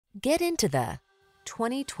Get into the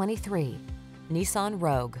 2023 Nissan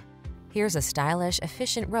Rogue. Here's a stylish,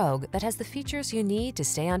 efficient Rogue that has the features you need to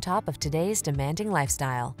stay on top of today's demanding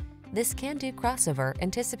lifestyle. This can-do crossover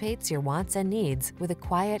anticipates your wants and needs with a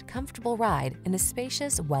quiet, comfortable ride in a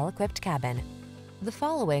spacious, well-equipped cabin. The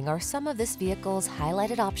following are some of this vehicle's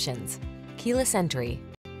highlighted options: keyless entry,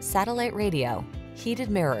 satellite radio, heated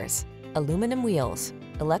mirrors, aluminum wheels,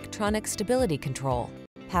 electronic stability control,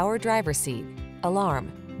 power driver seat,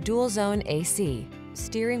 alarm, dual zone AC,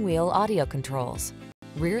 steering wheel audio controls,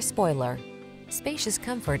 rear spoiler. Spacious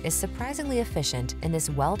comfort is surprisingly efficient in this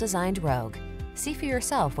well-designed Rogue. See for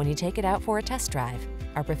yourself when you take it out for a test drive.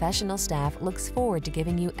 Our professional staff looks forward to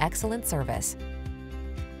giving you excellent service.